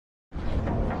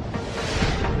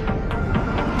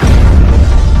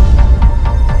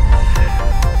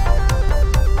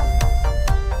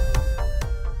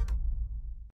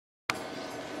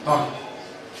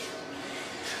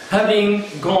Having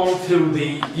gone through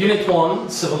the Unit 1,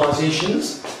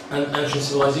 Civilizations and Ancient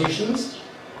Civilizations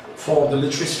for the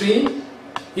literary stream,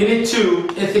 Unit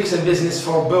 2, Ethics and Business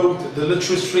for both the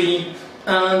literary stream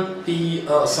and the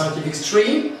scientific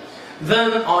stream,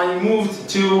 then I moved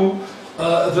to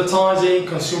Advertising,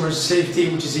 Consumer Safety,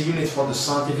 which is a unit for the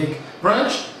scientific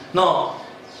branch. Now,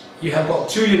 you have got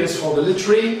 2 units for the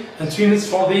literary and 2 units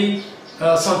for the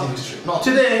scientific stream. Now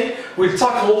today we'll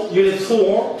tackle Unit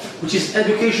 4, which is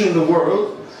Education in the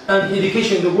World, and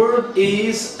Education in the World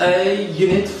is a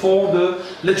unit for the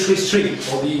literary stream,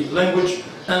 for the language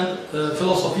and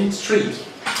philosophy stream.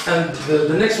 And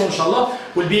the next one, inshallah,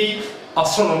 will be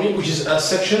Astronomy, which is a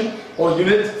section or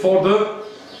unit for the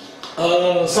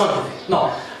scientific.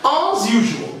 Now, as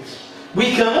usual,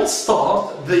 we cannot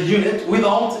start the unit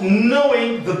without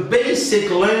knowing the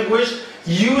basic language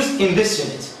used in this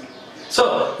unit.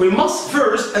 So, we must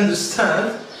first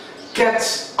understand, get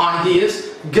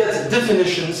ideas, get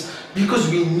definitions, because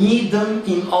we need them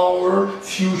in our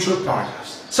future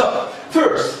paragraphs. So,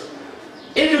 first,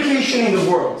 education in the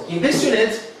world. In this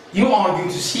unit, you are going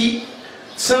to see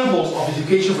samples of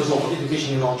education, for example,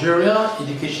 education in Algeria,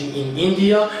 education in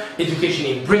India, education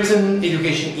in Britain,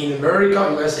 education in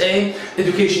America, USA,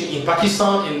 education in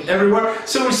Pakistan, and everywhere.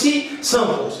 So we see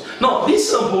samples. Now, these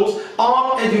samples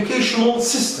are educational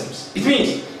systems. It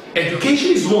means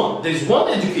education is one. There is one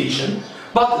education,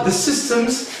 but the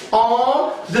systems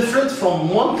are different from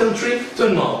one country to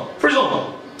another. For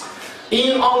example,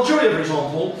 in Algeria, for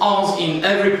example, as in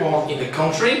every part in the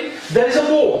country, there is a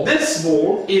board. This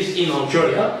board is in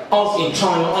Algeria, as in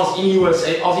China, as in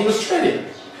USA, as in Australia.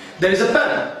 There is a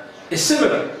pen, it's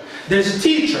similar. There is a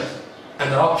teacher,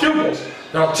 and there are pupils,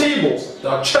 there are tables,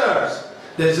 there are chairs,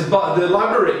 there is the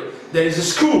library, there is a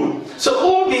school. So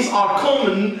all these are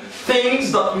common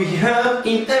things that we have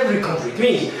in every country. It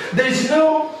means there is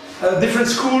no different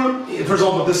school. For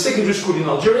example, the secondary school in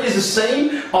Algeria is the same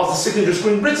as the secondary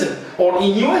school in Britain or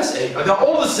in USA. They are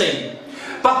all the same.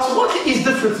 But what is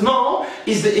different now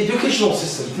is the educational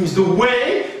system. It means the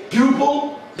way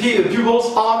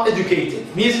pupils are educated.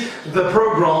 It means the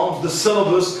programs, the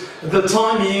syllabus, the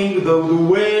timing, the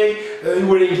way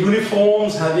wearing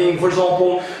uniforms, having, for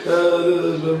example,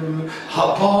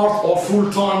 part or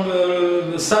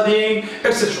full-time studying,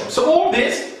 etc. So all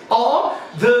this are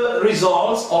the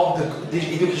results of the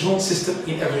educational system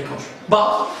in every country.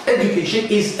 But education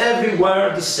is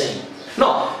everywhere the same.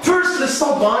 Now, first let's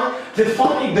start by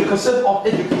defining the concept of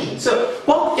education. So,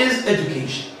 what is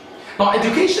education? Now,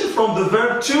 education from the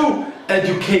verb to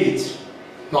educate.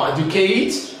 Now,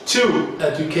 educate, to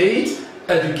educate,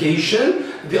 education.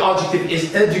 The adjective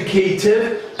is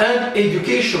educative and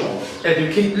educational.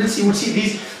 Educate. We'll see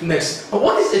these next. Now,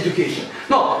 what is education?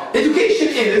 Now, education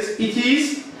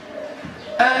is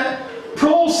a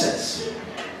process,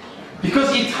 because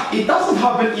it doesn't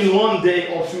happen in 1 day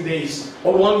or 2 days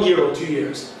or 1 year or 2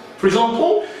 years. For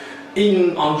example,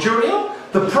 in Algeria,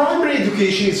 the primary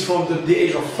education is from the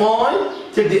age of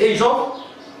 5 till the age of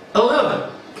 11,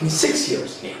 in 6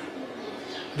 years.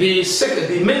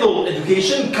 The middle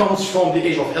education comes from the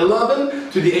age of 11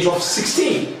 to the age of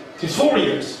 16, to 4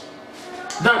 years.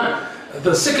 Then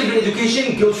the secondary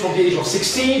education goes from the age of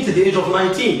 16 to the age of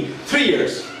 19, 3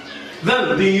 years.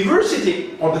 Then the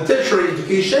university or the tertiary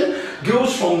education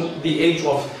goes from the age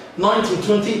of 19,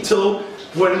 20 till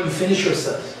when you finish your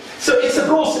studies. So it's a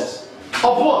process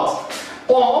of what?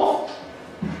 Of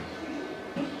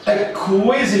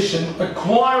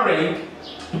acquiring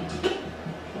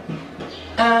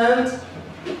and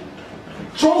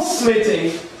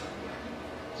transmitting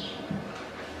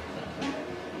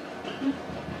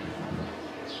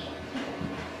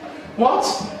what?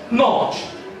 Knowledge.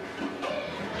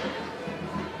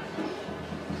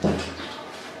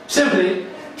 Simply,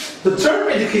 the term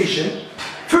education,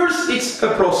 first it's a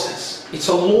process. It's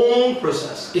a long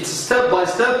process. It's a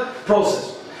step-by-step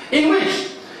process in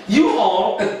which you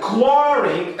are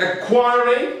acquiring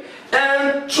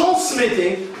and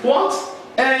transmitting what?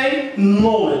 A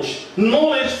knowledge.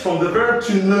 Knowledge from the verb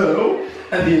to know,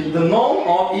 and the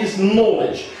noun is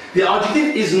knowledge. The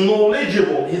adjective is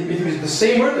knowledgeable. It is the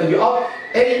same word, and you have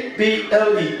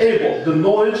A-B-L-E, able. The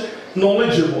knowledge,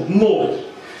 knowledgeable, knowledge.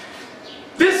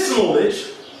 This knowledge,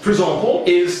 for example,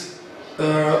 is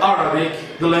Arabic,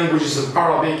 the languages of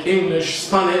Arabic, English,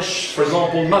 Spanish, for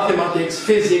example, mathematics,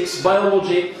 physics,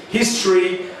 biology,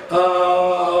 history,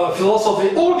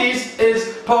 philosophy. All this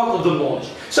is part of the knowledge.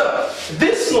 So,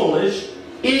 this knowledge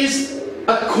is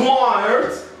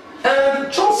acquired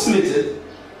and transmitted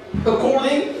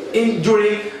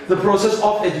during the process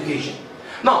of education.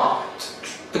 Now,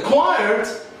 acquired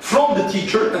from the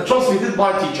teacher and transmitted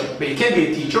by teacher. But it can be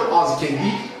a teacher as it can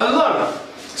be a learner.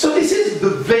 So this is the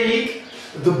vague,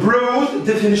 the broad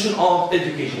definition of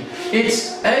education.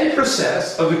 It's a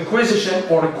process of acquisition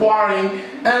or acquiring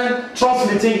and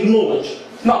transmitting knowledge.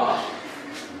 Now,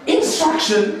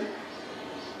 instruction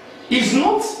is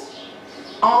not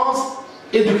as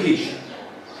education.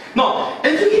 Now,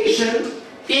 education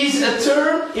is a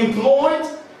term employed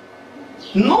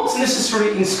not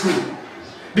necessarily in school,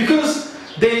 because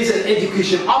there is an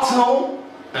education at home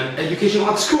and education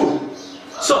at school.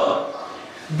 So,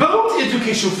 both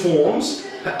education forms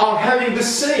are having the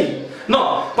same.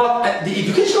 No, but at the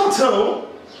education at home,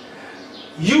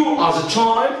 you as a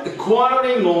child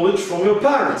acquiring knowledge from your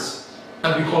parents.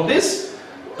 And we call this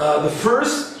the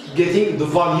first getting the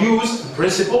values and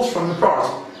principles from your parents.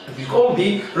 And we call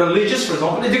the religious, for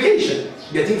example, education,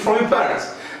 getting from your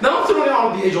parents. Now after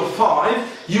around the age of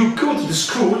 5, you go to the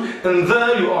school and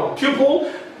there you are a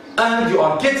pupil and you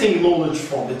are getting knowledge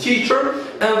from the teacher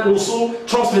and also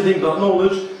transmitting that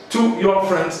knowledge to your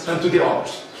friends and to the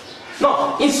others.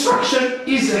 Now, instruction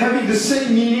is having the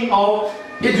same meaning of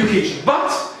education,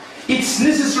 but it's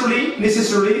necessarily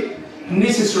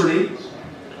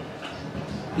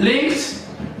linked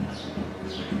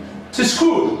to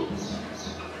school.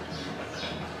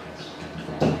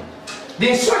 The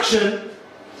instruction,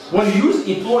 when you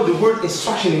employ the word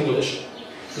instruction in English,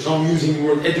 because I'm using the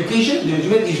word education, the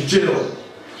argument is general.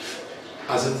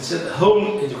 As I said,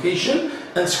 home education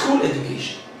and school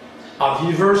education. At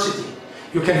university,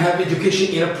 you can have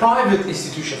education in a private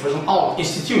institution, for example, art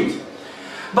institute.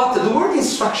 But the word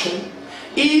instruction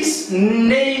is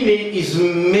naming, is a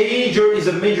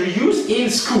major use in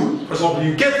school. For example,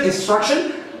 you get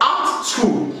instruction at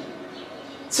school.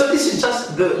 So this is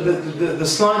just the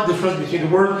slight difference between the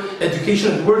word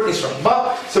education and the word instruction.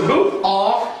 But so both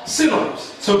are synonyms.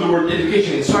 So the word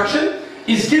education and instruction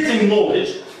is getting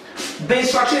knowledge. The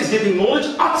instruction is getting knowledge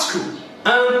at school.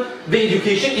 And the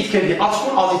education, it can be at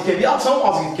school, as it can be at home,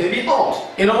 as it can be out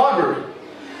in a library.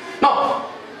 Now,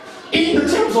 in the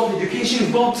terms of education,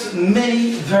 we've got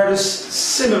many very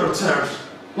similar terms,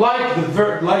 like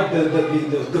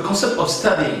the concept of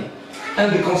studying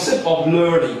and the concept of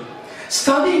learning.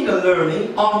 Studying and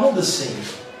learning are not the same.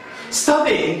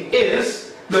 Studying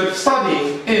is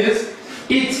devoting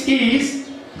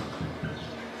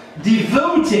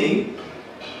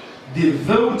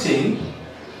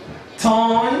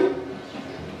time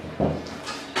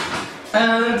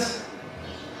and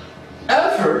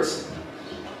effort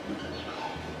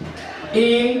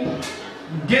in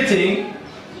getting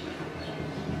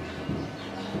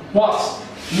what?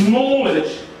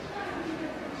 Knowledge.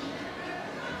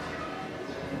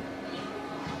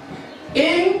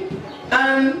 In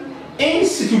an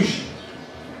institution.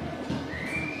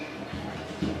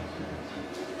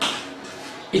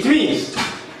 It means,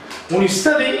 when you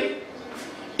study,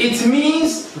 it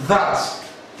means that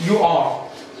you are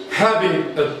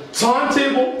having a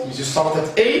timetable. You start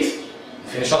at 8,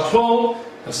 finish at 12,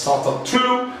 and start at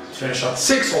 2, finish at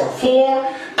 6 or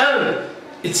 4, and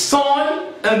it's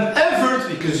time and effort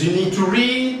because you need to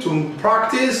read, to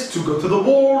practice, to go to the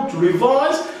board, to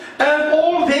revise, and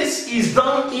all this is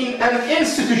done in an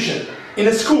institution, in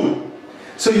a school.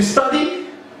 So you study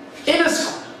in a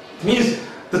school. It means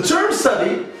the term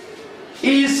study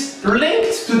is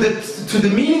linked to the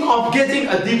meaning of getting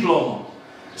a diploma.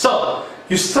 So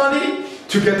you study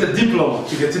to get a diploma,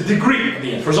 to get a degree at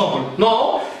the end. For example,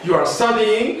 now you are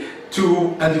studying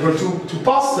and you're going to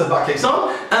pass the back exam,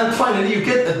 and finally you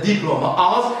get a diploma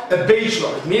as a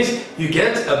bachelor. It means you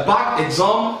get a back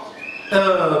exam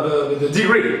the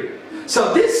degree.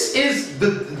 So this is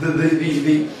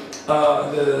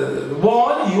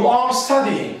why you are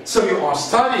studying. So you are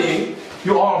studying,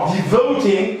 you are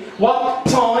devoting what?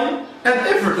 Time and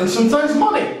effort and sometimes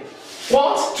money.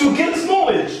 What? To get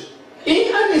knowledge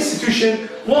in an institution.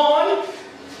 Why?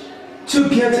 To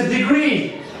get a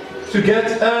degree. To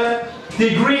get a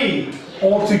degree,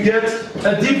 or to get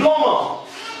a diploma,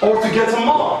 or to get a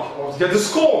mark, or to get a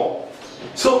score.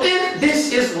 So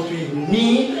this is what we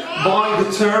mean by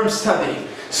the term studying.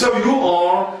 So you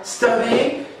are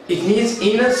studying, it means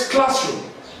in a classroom,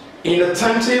 in a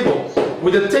timetable,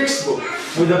 with a textbook,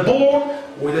 with a board,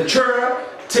 with a chair,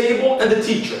 table and a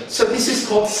teacher. So this is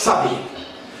called studying.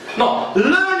 Now,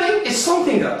 learning is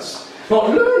something else. Now,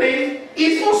 learning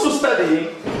is also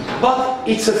studying, but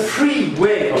it's a free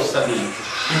way of studying.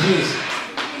 It means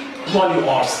while you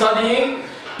are studying,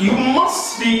 you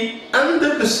must be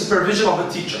under the supervision of a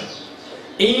teacher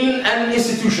in an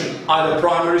institution, either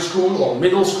primary school or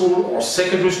middle school or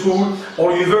secondary school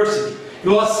or university.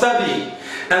 You are studying,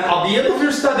 and at the end of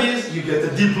your studies you get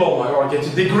a diploma or get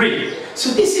a degree.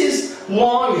 So this is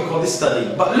why we call it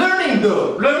studying. But learning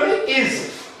though, learning is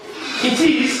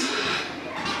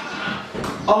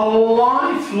a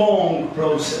lifelong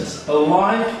process. A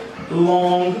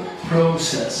lifelong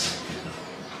process.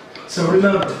 So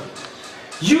remember,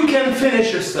 you can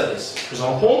finish your studies. For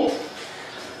example,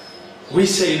 we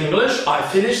say in English, I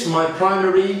finished my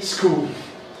primary school.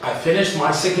 I finished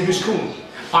my secondary school.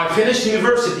 I finished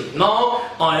university. Now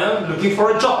I am looking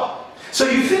for a job. So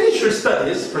you finish your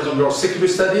studies, for example, your secondary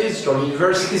studies, your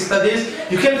university studies,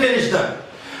 you can finish them.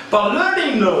 But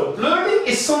learning, no. Learning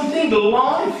is something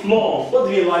lifelong. What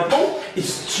do you mean lifelong?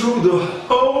 It's through the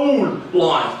whole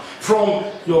life. From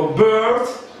your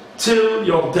birth till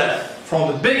your death.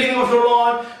 From the beginning of your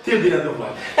life till the end of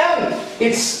life. And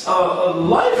it's a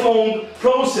lifelong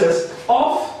process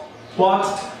of what?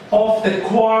 Of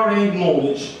acquiring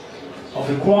knowledge. Of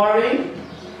acquiring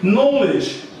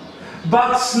knowledge.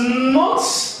 But not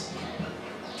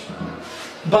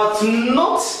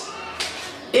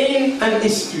in an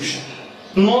institution.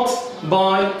 Not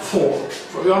by force.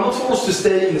 You are not forced to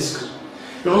stay in the school.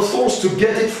 You are not forced to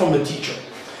get it from a teacher.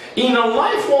 In a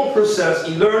lifelong process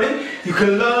in learning, you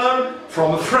can learn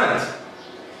from a friend.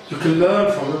 You can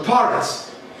learn from your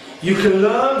parents. You can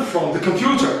learn from the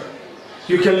computer.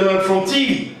 You can learn from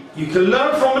TV. You can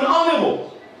learn from an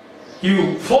animal.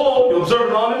 You follow, you observe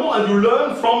an animal and you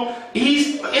learn from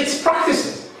its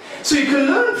practices. So you can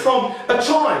learn from a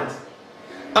child.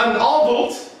 An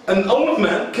adult, an old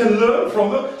man can learn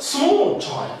from a small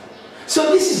child.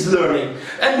 So this is learning.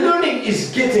 And learning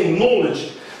is getting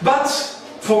knowledge. But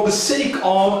for the sake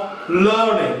of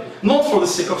learning, not for the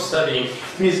sake of studying.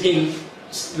 It means in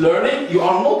learning, you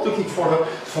are not looking for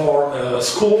a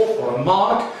score, or a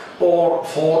mark, or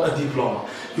for a diploma.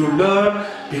 You learn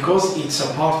because it's a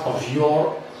part of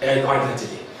your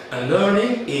identity. And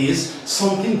learning is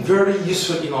something very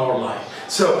useful in our life.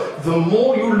 So the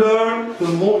more you learn, the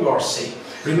more you are safe.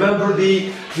 Remember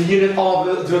the unit of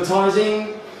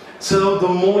advertising? So the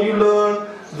more you learn,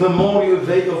 the more you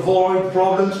avoid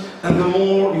problems, and the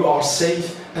more you are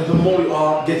safe, and the more you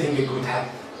are getting a good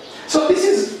habit. So this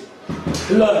is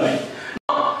learning.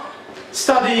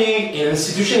 Studying in an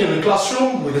institution, in a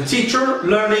classroom, with a teacher,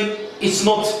 learning, it's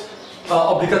not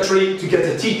obligatory to get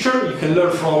a teacher. You can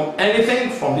learn from anything,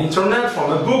 from the internet,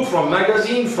 from a book, from a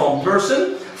magazine, from a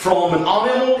person, from an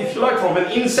animal, if you like, from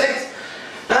an insect.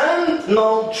 And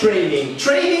now training.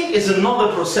 Training is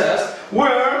another process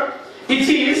where it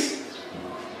is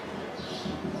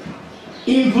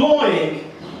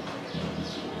employing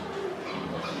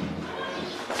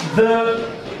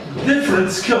the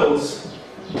different skills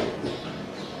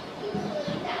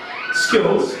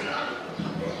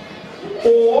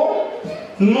or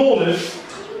knowledge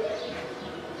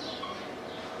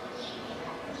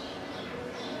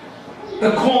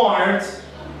acquired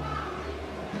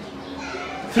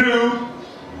through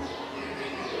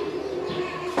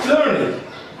learning,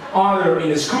 either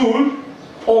in a school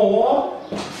or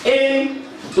in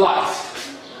life.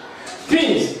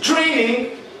 Means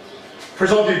training, for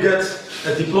example, you get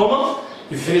a diploma,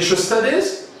 you finish your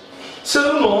studies,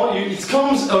 so now it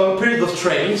comes a period of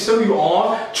training, so you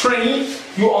are trained,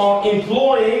 you are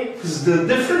employing the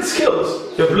different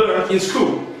skills you have learned in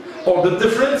school, or the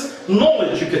different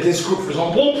knowledge you get in school. For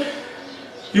example,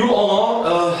 you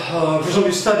are, for example,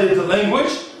 you studied the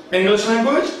language, English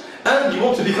language, and you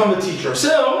want to become a teacher.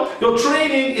 So your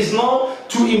training is now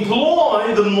to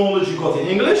employ the knowledge you got in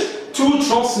English to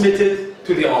transmit it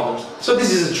to the others. So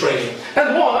this is a training.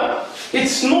 And why?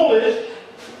 It's knowledge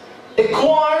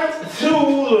acquired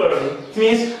through learning. It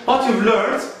means what you've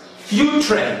learned, you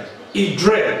train, you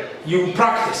drill, you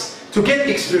practice to get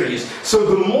experience. So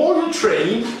the more you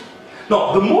train,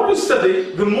 no, the more you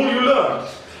study, the more you learn.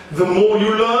 The more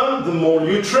you learn, the more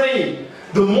you train.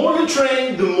 The more you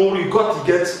train, the more you got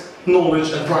to get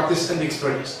knowledge and practice and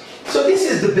experience. So this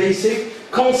is the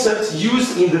basic concept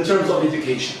used in the terms of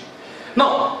education.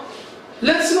 Now,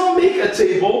 let's now make a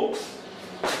table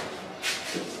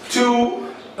to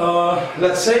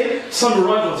let's say,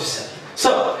 summarize what you said.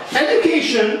 So,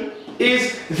 education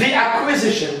is the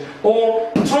acquisition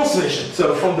or transmission.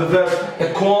 So, from the verb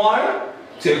acquire,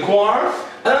 to acquire,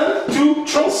 and to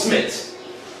transmit.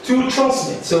 To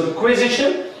transmit. So,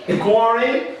 acquisition,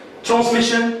 acquiring,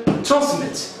 transmission,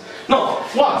 transmit. Now,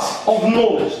 what? Of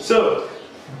knowledge. So,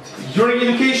 during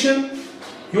education,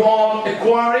 you are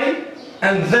acquiring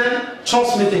and then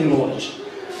transmitting knowledge.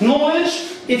 Knowledge,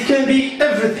 it can be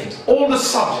everything, all the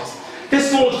subjects.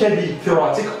 This knowledge can be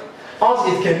theoretical,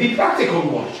 as it can be practical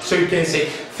knowledge. So you can say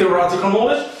theoretical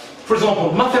knowledge. For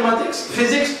example, mathematics,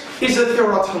 physics is a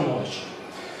theoretical knowledge.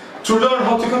 To learn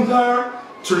how to compare,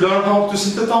 to learn how to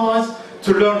synthesize,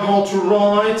 to learn how to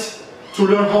write, to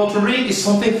learn how to read is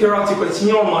something theoretical, it's in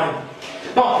your mind.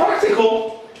 Now,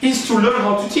 practical is to learn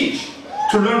how to teach,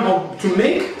 to learn how to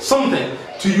make something,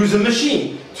 to use a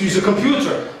machine, to use a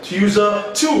computer, to use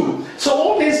a tool. So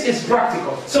all this is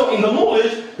practical. So in the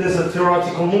knowledge, there's a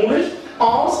theoretical knowledge,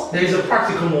 as there is a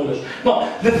practical knowledge.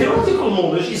 Now, the theoretical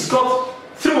knowledge is got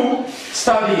through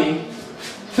studying,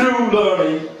 through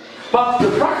learning, but the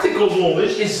practical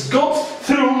knowledge is got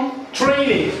through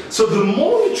training. So the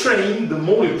more you train, the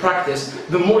more you practice,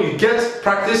 the more you get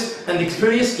practice and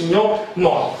experience in your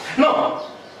mind. Now,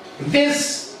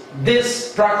 this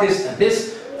practice and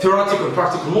this theoretical and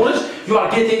practical knowledge, you are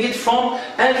getting it from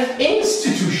an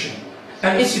institution.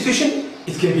 An institution,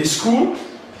 it can be a school,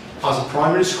 as a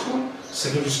primary school,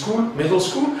 secondary school, middle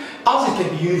school, as it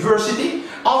can be university,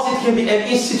 as it can be an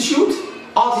institute,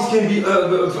 as it can be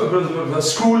a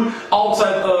school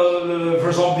outside, for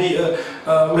example,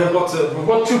 we've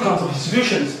got two kinds of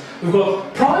institutions. We've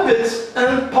got private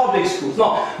and public schools.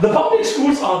 Now, the public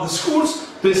schools are the schools,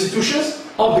 the institutions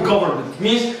of the government. It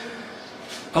means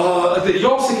at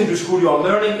your secondary school you are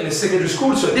learning in a secondary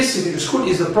school, so this secondary school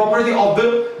is the property of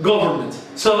the government.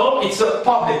 So it's a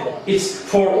public one. It's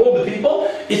for all the people.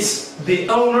 It's the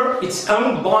owner. It's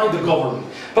owned by the government.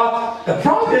 But a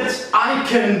private, I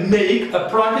can make a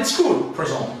private school. For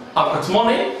example, I've got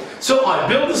money, so I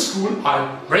build a school.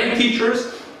 I bring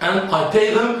teachers and I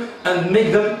pay them and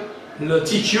make them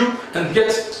teach you and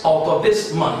get out of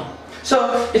this money.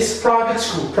 So it's private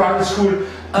school. Private school,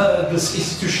 this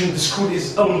institution, the school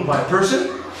is owned by a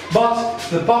person, but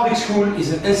the public school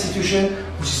is an institution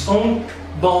which is owned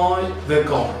by the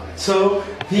government. So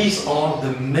these are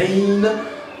the main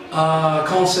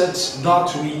concepts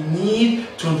that we need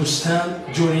to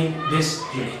understand during this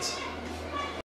unit.